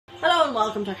Hello and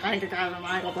welcome to H&K&M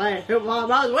Michael Play.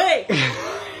 Miles away.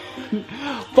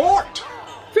 Fort!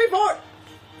 3-4.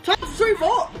 Top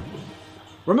 3-4.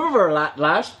 Remember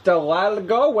a while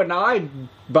ago when I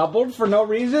bubbled for no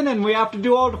reason and we have to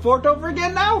do all the fort over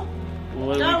again now?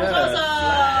 Well, That was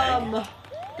awesome.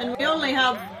 And we only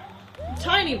have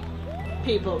tiny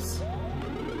peoples.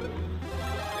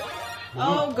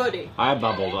 Oh goody. I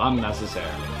bubbled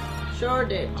unnecessarily. Sure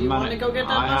did. Do you want to go get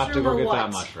that I mushroom have to go or get what?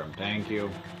 that mushroom. Thank you.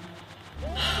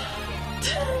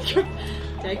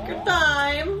 Take your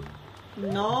time.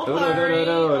 No hurry.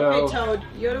 Okay, Toad,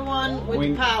 you're the one with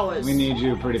the powers. We need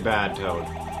you pretty bad, Toad.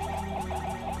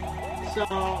 So,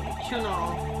 you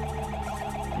know.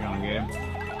 You wanna get him?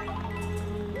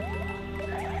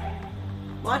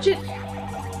 Watch it.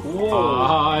 Whoa.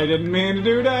 I didn't mean to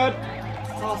do that.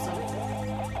 Awesome.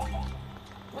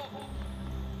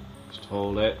 Just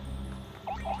hold it.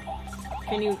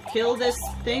 Can you kill this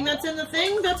thing that's in the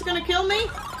thing that's gonna kill me?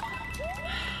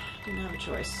 Didn't have a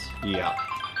choice. Yeah.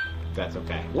 That's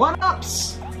okay.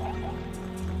 One-ups!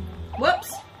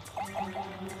 Whoops.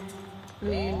 I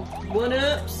mean,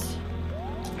 one-ups.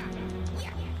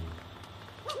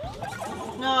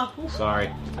 No. Oof. Sorry.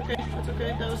 Okay, that's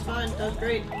okay. That was fine. That was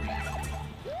great.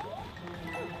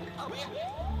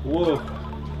 Whoa.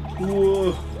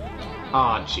 Whoa.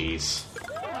 Aw, jeez.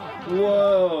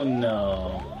 Whoa,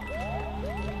 no.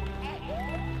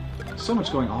 So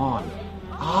much going on.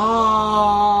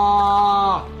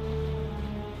 Ah!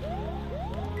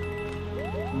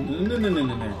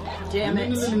 Damn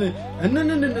it.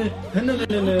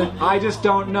 I just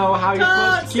don't know how you're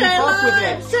supposed to keep Stay up alive! with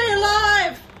it. Stay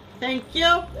alive! Thank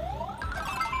you.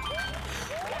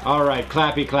 All right,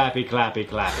 clappy, clappy, clappy,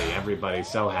 clappy. Everybody's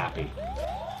so happy.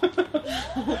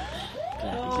 Clappy,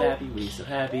 clappy, we so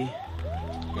happy.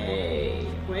 Hey,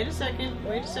 wait a second.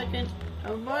 Wait a second.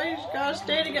 Everybody's gotta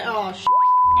stay together. Oh,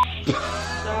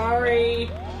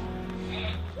 sorry.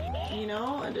 You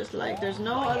know, I just there's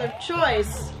no other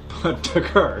choice. But to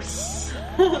curse.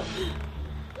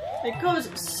 It goes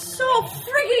so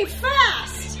friggin'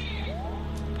 fast!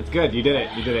 It's good. You did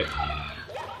it. You did it.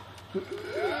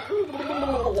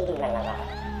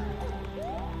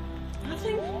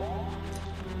 Nothing.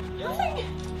 Nothing.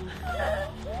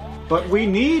 But we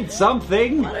need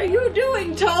something. What are you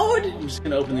doing, Toad? I'm just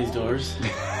gonna open these doors.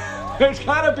 There's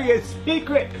gotta be a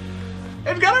secret.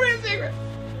 There's gotta be a secret.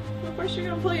 Of course, you're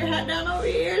gonna pull your hat down over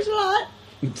your ears a lot.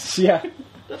 Yeah.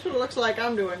 That's what it looks like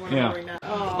I'm doing when Yeah. I'm doing that.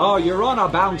 Oh, you're on a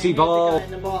bouncy ball.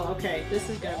 In the ball. Okay, this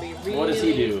is gonna be really. What does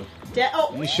he do?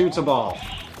 Oh, He shoots a ball.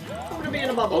 I'm gonna be in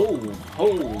a bubble. Oh,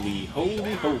 holy,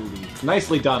 holy, holy.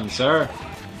 Nicely done, sir.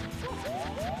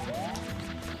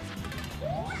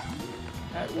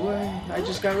 I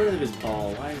just got rid of his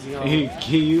ball. Why is he all...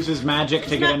 He uses magic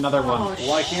to get another one. Oh,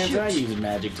 Why can't shoot. I use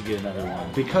magic to get another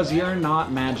one? Because you're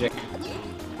not magic.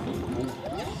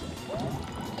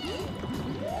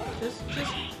 Just.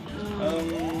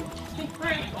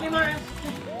 Hey, Mario.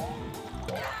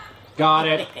 Got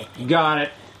it. Got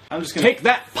it. I'm just gonna Take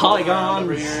that, fall around polygons.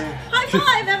 over here. High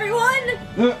five, everyone!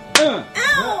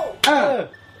 Ow!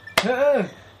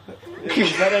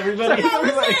 Is that everybody? That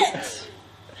was it!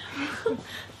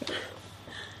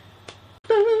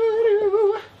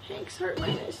 Hank's hurt my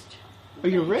wrist. Oh,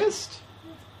 your wrist?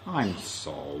 I'm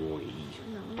sorry.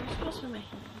 No, I'm supposed to my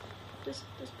hand. This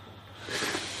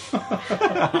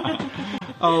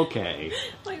Okay.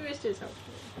 my wrist is okay.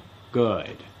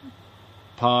 Good.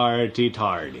 Party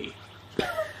tardy.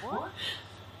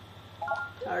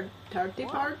 Tarty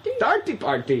party? Tarty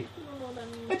party. I don't know what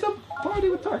that means. It's a party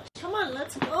with tarts. Come on,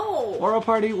 let's go. Or a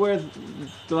party with,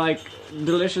 like,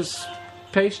 delicious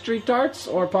pastry tarts,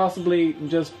 or possibly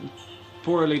just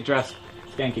poorly dressed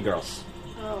skanky girls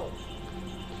Oh.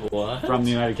 What? from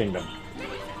the United Kingdom.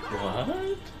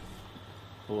 What?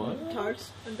 What?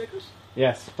 Tarts and bickers?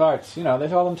 Yes, tarts. You know, they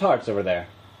call them tarts over there.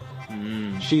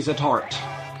 She's a tart.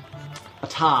 A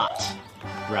tart,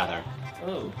 rather.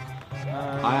 Oh.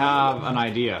 I have an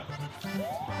idea.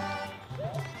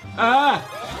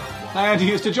 Ah! My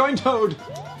idea is to join Toad.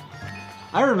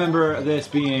 I remember this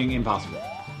being impossible.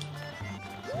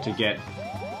 To get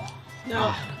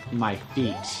No. my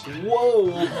feet. Whoa!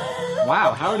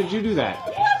 Wow, how did you do that?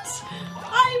 What?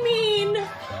 I mean,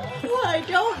 I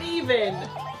don't even.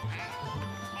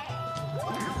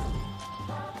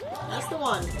 That's the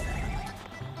one.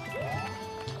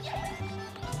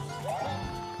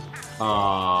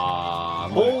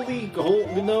 Holy,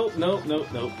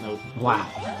 no. Wow.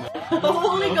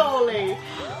 Holy goalie.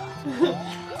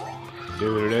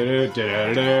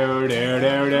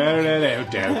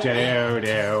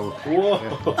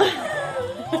 Whoa!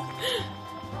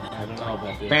 I don't know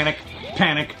about this. Panic,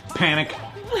 panic, panic.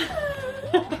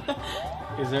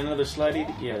 Is there another slidey?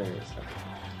 Yeah, there is. Okay.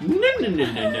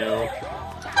 No.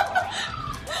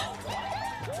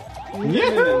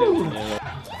 No.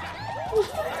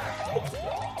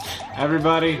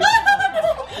 Everybody,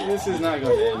 This is not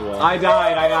going to end well. I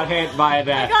died. I got hit by a I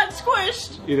death. got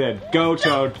squished. You did. Go,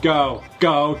 Toad. Go.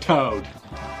 Go, Toad.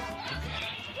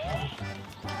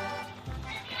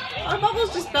 Our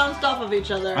bubbles just bounced off of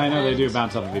each other. I know they and- do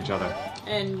bounce off of each other.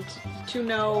 And to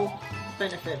no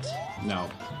benefit. No.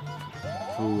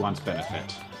 Who wants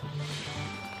benefit?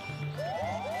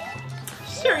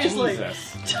 Seriously.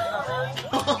 Jesus.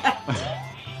 God.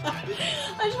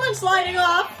 I just went sliding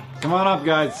off, Come on up,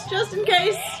 guys. just in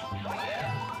case.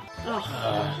 Oh.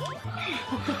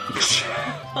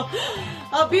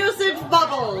 Abusive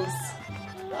bubbles.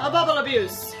 A bubble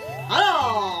abuse.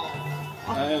 Hello.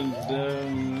 And,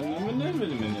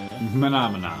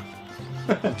 Phenomena.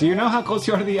 Do you know how close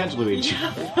you are to the edge, Luigi?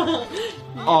 How close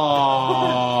you are Oh.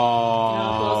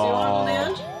 on the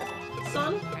edge,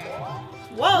 son?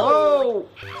 Whoa. Whoa!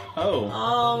 oh,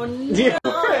 Oh no. You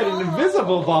had an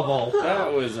invisible bubble.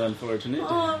 that was unfortunate. Oh,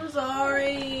 I'm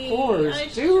sorry. Poor I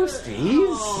should-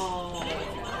 Joosties. Oh,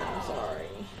 I'm sorry.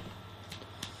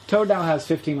 Toad now has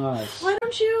 15 lives. Why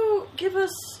don't you give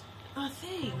us a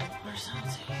thing or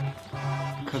something?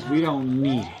 Because we don't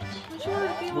need it. Why'd you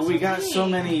wanna give But us we a got so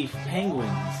thing? many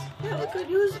penguins. Yeah,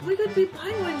 we could be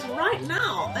penguins right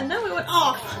now, and then we went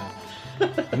off.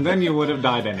 And then you would have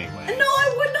died anyway. No,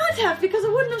 I would not have, because I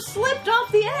wouldn't have slipped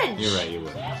off the edge. You're right, you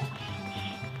would.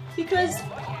 Because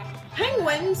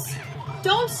penguins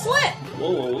don't slip.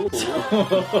 Whoa.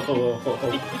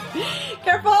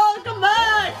 Careful, come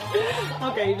back.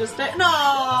 Okay, you just stay.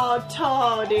 No,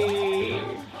 Toadie.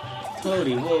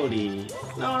 Toady woady.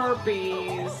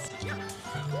 Snarpies.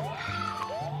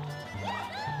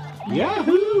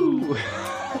 Yahoo!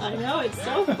 I know, it's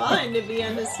so fun to be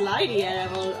on the slidey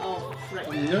level. Oh, frick.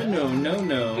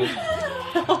 No.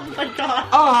 Oh my god.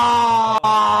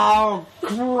 Oh,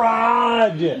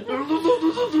 CRUD!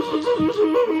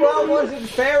 That wasn't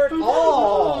fair at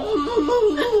all!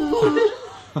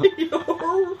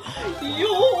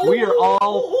 We are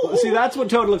all... See, that's what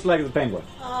Toad looks like as a penguin.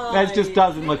 That just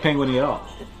doesn't look penguin-y at all.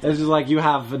 It's just like you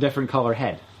have a different color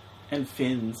head. And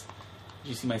fins. Did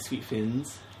you see my sweet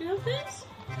fins? You have fins?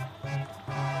 Yeah,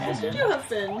 Yes, you do have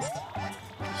fins.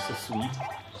 so sweet.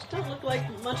 Just don't look like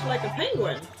much like a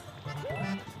penguin.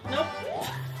 Nope.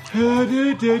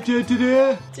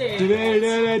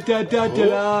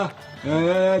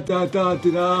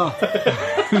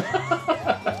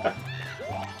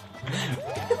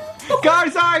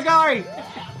 Sorry!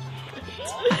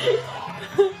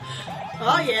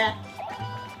 Oh yeah.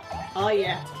 Oh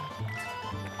yeah.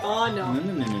 Oh no.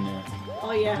 No.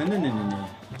 Oh yeah. No.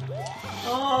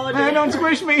 Oh dear. Don't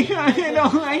squish me! I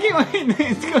don't like it when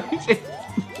they squish me.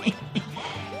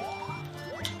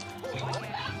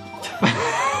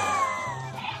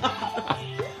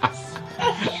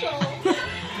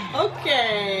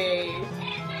 Okay.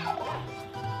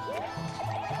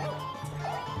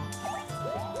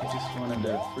 I just wanted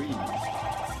to freeze.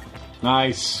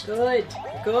 Nice. Good.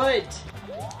 Good.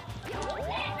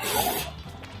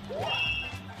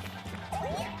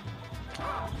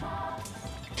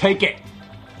 Take it.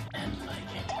 And like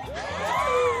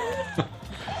it.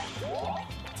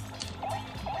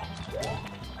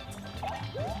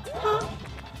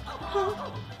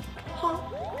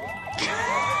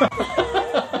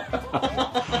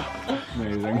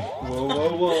 Amazing.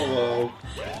 Whoa.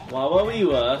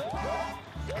 Wah-wah-wee-wah.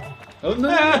 Oh, no.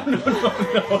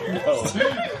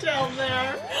 Down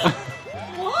there.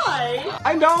 Why?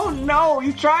 I don't know.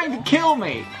 He's trying to kill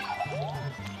me.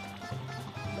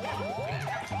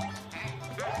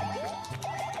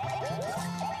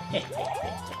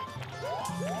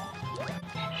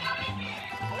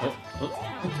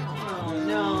 Oh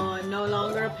no, I'm no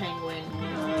longer a penguin.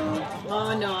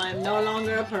 Oh no, I'm no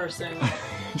longer a person.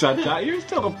 You're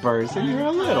still a person. You're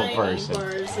a little Tiny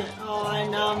person. Oh, I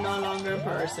know I'm no longer a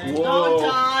person. Whoa. Don't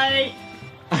die!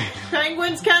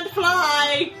 Penguins can't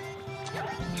fly!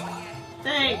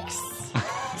 Thanks.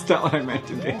 Is that what I meant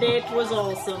to do? It was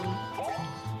awesome.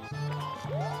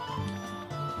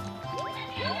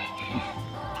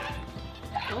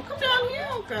 Don't come down here,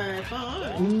 okay,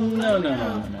 fine. No.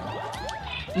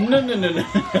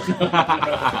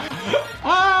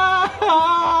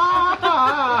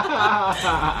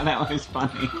 That was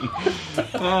funny.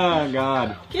 Oh,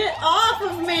 God. Get off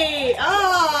of me!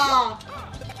 Ah!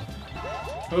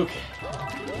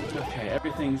 Okay,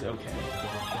 everything's okay.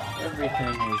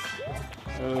 Everything is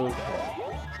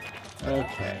okay.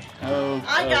 Okay.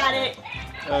 I got it!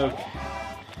 Okay.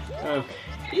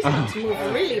 These ones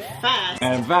move really fast.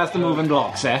 And faster moving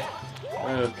blocks, eh?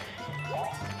 Okay.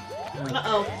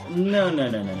 Uh-oh. No.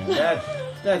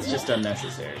 That's just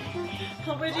unnecessary.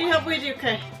 Help Ouija,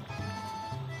 okay.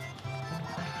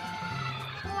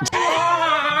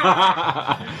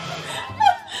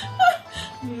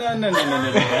 No.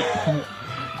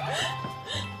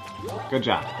 Good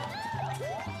job.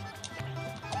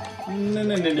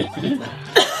 No.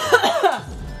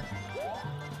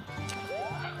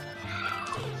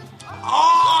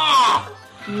 Oh!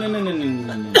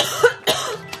 No.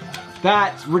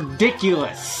 That's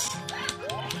ridiculous.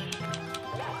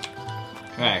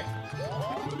 Okay.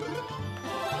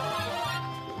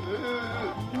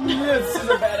 This is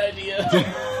a bad idea.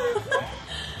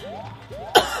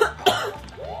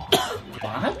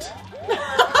 What?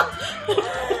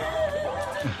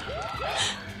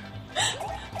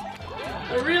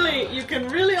 Really, you can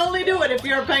really only do it if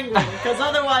you're a penguin, because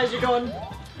otherwise you're going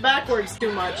backwards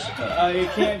too much. I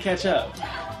can't catch up.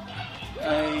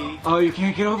 Oh, you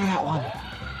can't get over that one.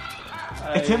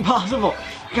 It's impossible.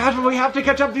 Catherine, we have to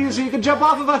catch up to you so you can jump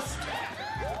off of us.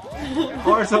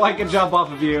 Or so I can jump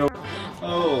off of you.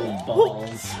 Oh,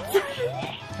 balls.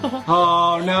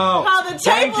 Oh, no. How the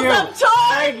Thank tables you. have turned!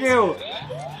 Thank you.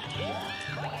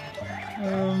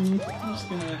 I'm just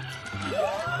gonna...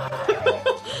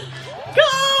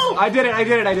 Go! I did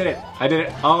it.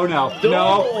 Oh, no.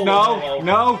 No.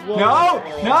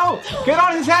 Get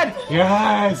on his head.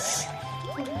 Yes.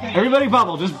 Everybody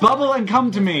bubble. Just bubble and come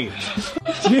to me.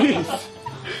 Jeez.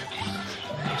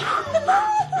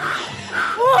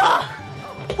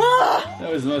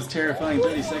 That was the most terrifying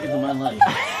 30 seconds of my life.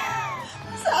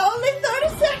 It's only 30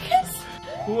 seconds?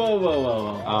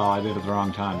 Whoa. Oh, I did it the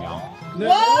wrong time, y'all. No.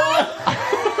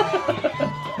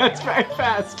 That's very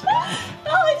fast.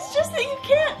 No, it's just that you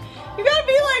can't. You gotta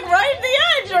be like right at the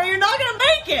edge or you're not gonna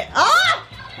make it. Ah!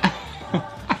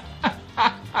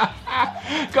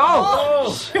 Go!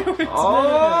 Oh!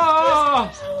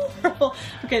 Horrible.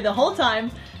 Okay, the whole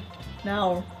time.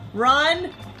 Now,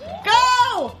 run.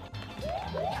 Go!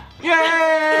 Yay!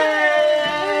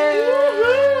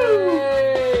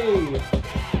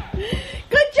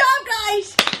 Good job,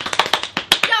 guys!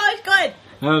 That was good.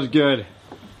 That was good.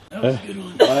 That was a good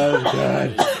one. That was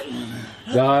good.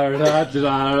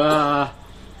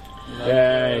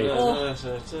 Yay.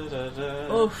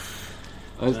 Oof.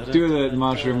 Let's do the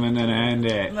mushroom and then end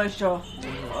it. My throat.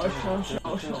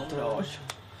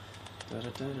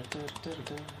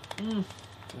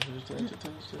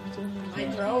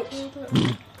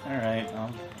 Alright,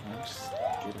 I'll just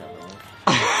get it over with.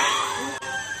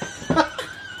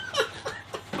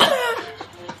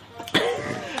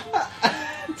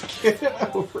 Get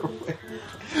it over with.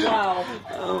 Wow.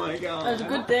 Oh my god. That's a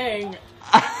good thing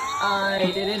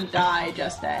I didn't die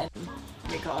just then.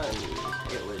 Because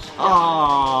it was...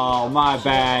 Oh, my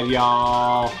bad,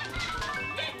 y'all.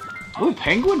 Ooh,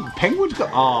 penguins go...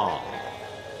 Oh.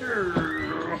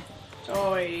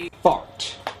 Toy.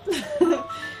 Fart.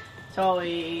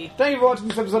 Toy. Thank you for watching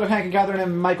this episode of Hank and Katherine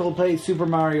and Michael plays Super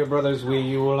Mario Brothers.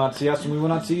 You will not see us and we will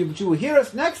not see you, but you will hear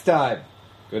us next time.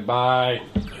 Goodbye.